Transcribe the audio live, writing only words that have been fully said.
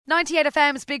98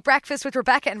 FM's Big Breakfast with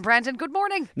Rebecca and Brendan. Good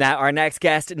morning. Now, our next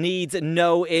guest needs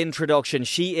no introduction.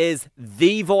 She is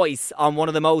the voice on one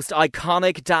of the most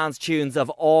iconic dance tunes of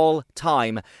all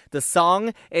time. The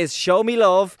song is Show Me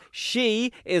Love.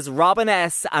 She is Robin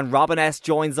S. and Robin S.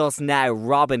 joins us now.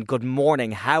 Robin, good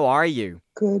morning. How are you?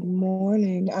 Good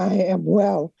morning. I am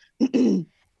well.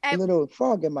 A little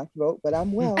frog in my throat, but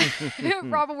I'm well.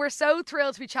 Robin, we're so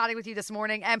thrilled to be chatting with you this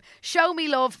morning. Show Me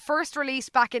Love, first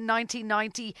released back in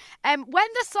 1990. When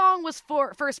the song was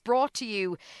first brought to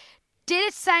you, did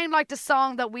it sound like the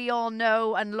song that we all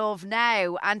know and love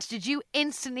now? And did you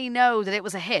instantly know that it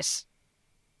was a hit?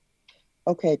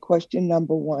 Okay, question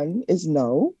number one is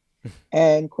no.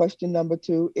 And question number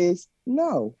two is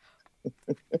no.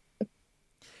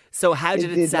 So how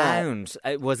did it sound?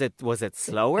 Was it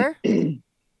slower?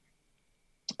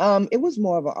 It was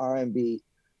more of an R&B.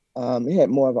 It had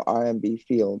more of an R&B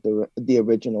feel, the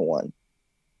original one.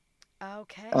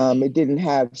 Okay. It didn't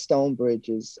have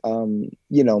Stonebridge's,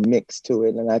 mix to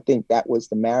it. And I think that was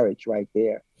the marriage right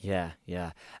there. Yeah.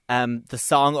 The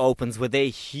song opens with a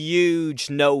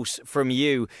huge note from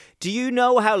you. Do you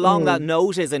know how long that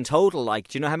note is in total? Like,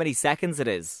 do you know how many seconds it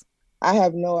is? I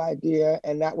have no idea.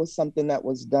 And that was something that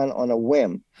was done on a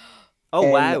whim. Oh,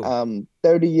 wow.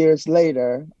 30 years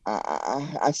later,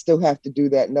 I still have to do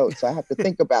that note. So I have to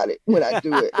think about it when I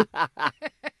do it.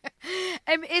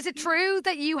 Is it true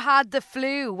that you had the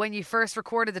flu when you first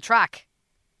recorded the track?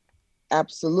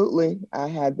 Absolutely. I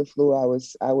had the flu. I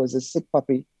was a sick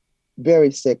puppy.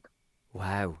 Very sick.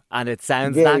 Wow. And it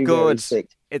sounds very, that good. Very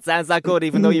sick. It sounds that good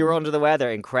even though you were under the weather.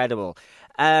 Incredible.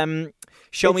 It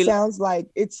sounds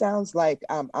like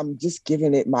I'm just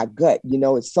giving it my gut. You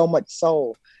know, it's so much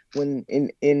soul. When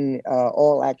in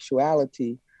all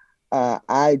actuality,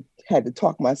 I had to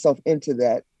talk myself into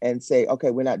that and say, okay,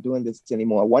 we're not doing this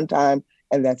anymore. One time,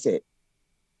 and that's it.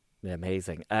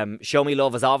 Amazing. Show Me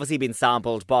Love has obviously been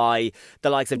sampled by the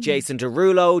likes of Jason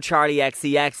Derulo, Charlie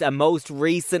XCX, and most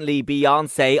recently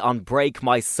Beyoncé on Break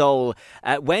My Soul.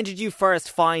 When did you first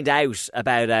find out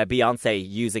about Beyoncé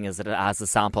using it as a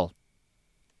sample?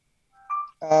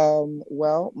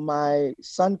 Well, my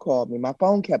son called me. My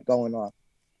phone kept going off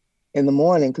in the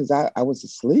morning because I was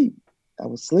asleep. I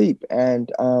was asleep and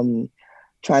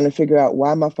trying to figure out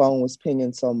why my phone was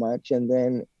pinging so much. And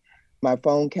then my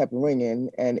phone kept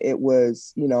ringing and it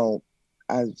was,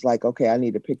 I was like, okay, I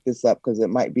need to pick this up because it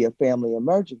might be a family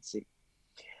emergency.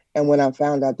 And when I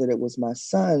found out that it was my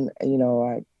son,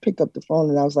 I picked up the phone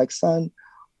and I was like, son,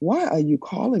 why are you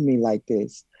calling me like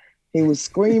this? He was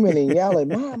screaming and yelling,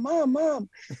 Mom,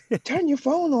 turn your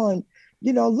phone on.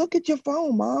 Look at your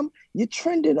phone, Mom. You're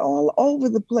trending all over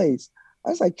the place. I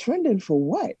was like, trending for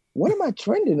what? What am I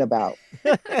trending about?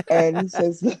 And he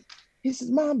says,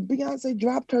 Mom, Beyonce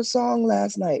dropped her song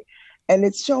last night and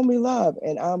it's Show Me Love.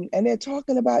 And they're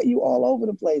talking about you all over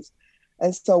the place.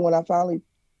 And so when I finally,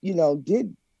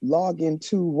 did log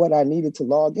into what I needed to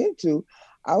log into,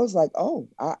 I was like, oh,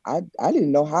 I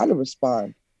didn't know how to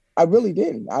respond. I really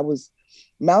didn't.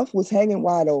 Mouth was hanging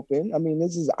wide open. I mean,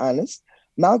 this is honest.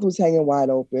 Mouth was hanging wide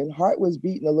open. Heart was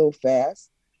beating a little fast.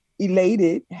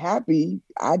 Elated, happy.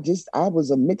 I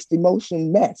was a mixed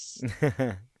emotion mess.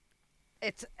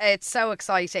 It's so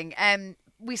exciting.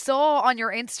 We saw on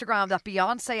your Instagram that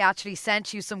Beyonce actually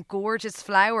sent you some gorgeous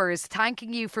flowers,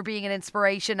 thanking you for being an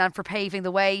inspiration and for paving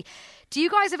the way. Do you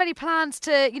guys have any plans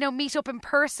to, meet up in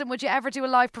person? Would you ever do a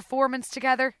live performance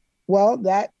together? Well,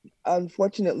 that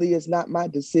unfortunately is not my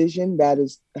decision. That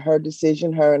is her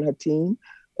decision, her and her team.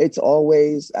 It's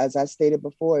always, as I stated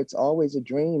before, it's always a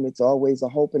dream. It's always a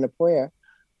hope and a prayer.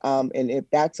 And if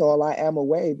that's all I am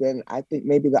away, then I think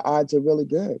maybe the odds are really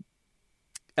good.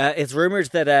 It's rumoured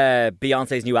that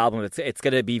Beyonce's new album, it's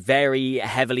going to be very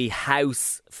heavily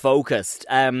house focused.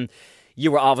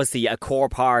 You were obviously a core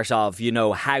part of,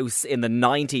 house in the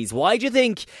 90s. Why do you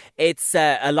think it's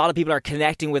a lot of people are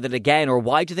connecting with it again, or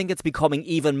why do you think it's becoming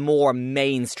even more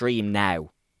mainstream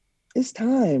now? It's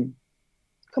time.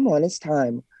 Come on, it's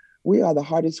time. We are the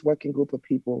hardest working group of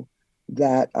people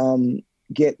that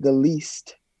get the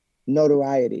least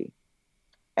notoriety.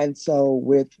 And so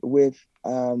with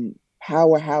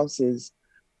powerhouses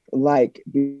like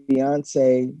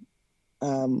Beyonce,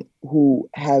 who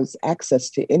has access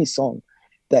to any song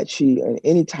that and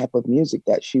any type of music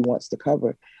that she wants to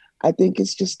cover, I think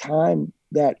it's just time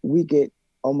that we get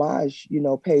homage,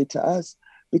 paid to us,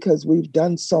 because we've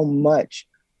done so much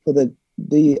for the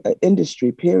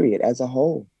industry, period, as a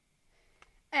whole.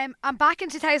 And back in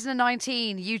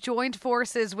 2019, you joined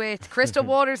forces with Crystal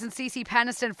Waters and CeCe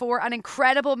Peniston for an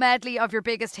incredible medley of your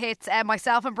biggest hits.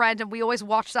 Myself and Brendan, we always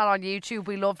watched that on YouTube.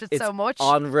 We loved it so much.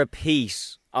 On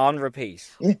repeat. On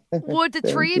repeat. Would the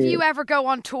three of you ever go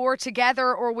on tour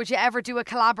together, or would you ever do a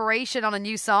collaboration on a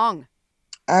new song?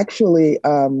 Actually,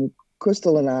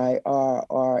 Crystal and I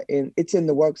are in. It's in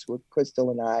the works with Crystal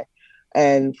and I,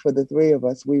 and for the three of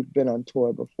us, we've been on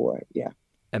tour before. Yeah.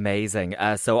 Amazing.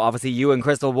 So obviously you and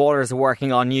Crystal Waters are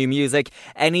working on new music.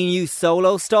 Any new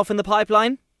solo stuff in the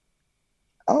pipeline?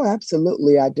 Oh,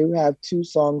 absolutely. I do have 2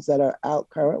 songs that are out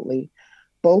currently.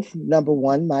 Both number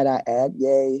 1, might I add.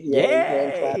 Yay,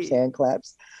 yay, Yay! hand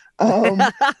claps. I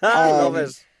love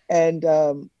it. And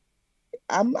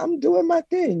I'm doing my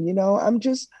thing, you know.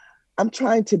 I'm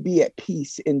trying to be at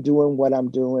peace in doing what I'm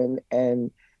doing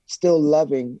and still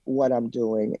loving what I'm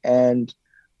doing. And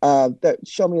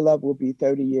Show Me Love will be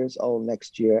 30 years old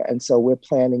next year. And so we're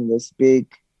planning this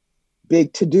big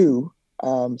to-do,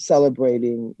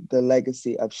 celebrating the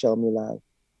legacy of Show Me Love.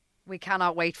 We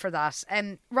cannot wait for that.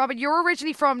 Robin, you're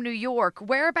originally from New York.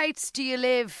 Whereabouts do you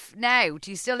live now?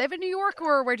 Do you still live in New York,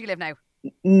 or where do you live now?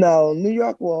 No, New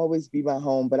York will always be my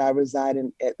home, but I reside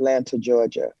in Atlanta,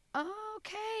 Georgia.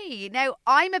 Okay. Now,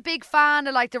 I'm a big fan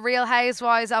of like the Real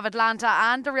Housewives of Atlanta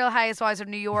and the Real Housewives of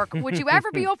New York. Would you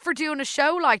ever be up for doing a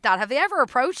show like that? Have they ever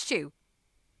approached you?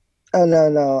 Oh no,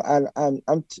 no.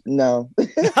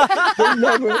 They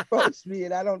never approached me,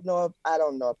 and I don't know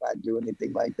if I'd do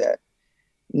anything like that.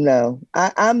 No,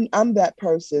 I'm that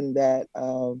person that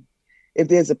if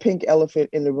there's a pink elephant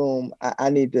in the room, I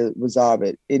need to resolve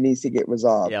it. It needs to get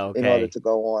resolved in order to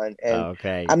go on. And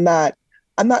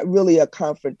I'm not really a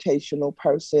confrontational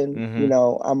person. Mm-hmm. You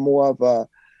know, I'm more of a,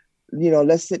 you know,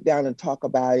 let's sit down and talk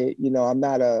about it. You know, I'm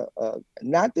not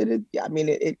not that it. I mean,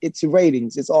 it's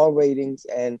ratings. It's all ratings,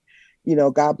 and you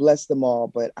know, God bless them all.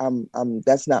 But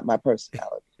that's not my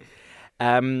personality.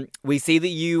 We see that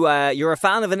you're a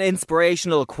fan of an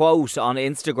inspirational quote on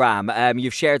Instagram.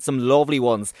 You've shared some lovely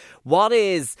ones. What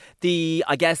is the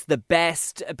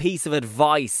best piece of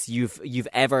advice you've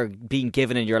ever been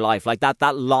given in your life? Like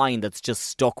that line that's just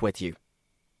stuck with you.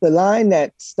 The line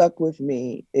that stuck with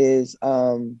me is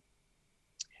from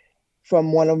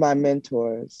one of my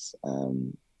mentors.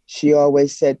 She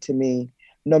always said to me,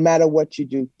 "No matter what you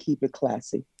do, keep it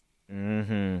classy."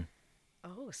 Mm-hmm.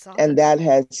 Oh, and that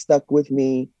has stuck with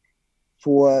me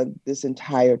for this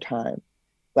entire time.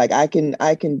 Like I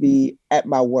can be at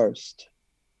my worst,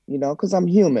 you know, because I'm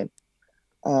human.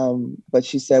 But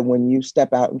she said, when you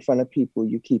step out in front of people,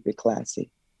 you keep it classy.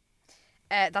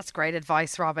 That's great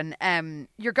advice, Robin.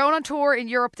 You're going on tour in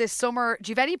Europe this summer.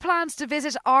 Do you have any plans to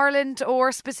visit Ireland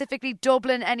or specifically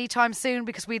Dublin anytime soon?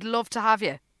 Because we'd love to have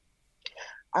you.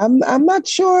 I'm not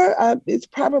sure. It's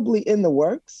probably in the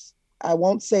works. I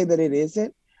won't say that it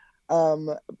isn't.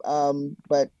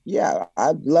 But yeah,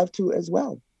 I'd love to as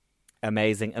well.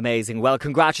 Amazing, amazing. Well,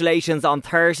 congratulations on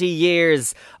 30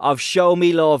 years of Show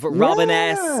Me Love, Robin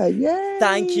S. Yeah,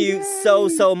 Thank you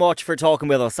so much for talking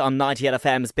with us on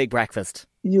 98FM's Big Breakfast.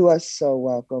 You are so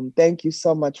welcome. Thank you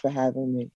so much for having me.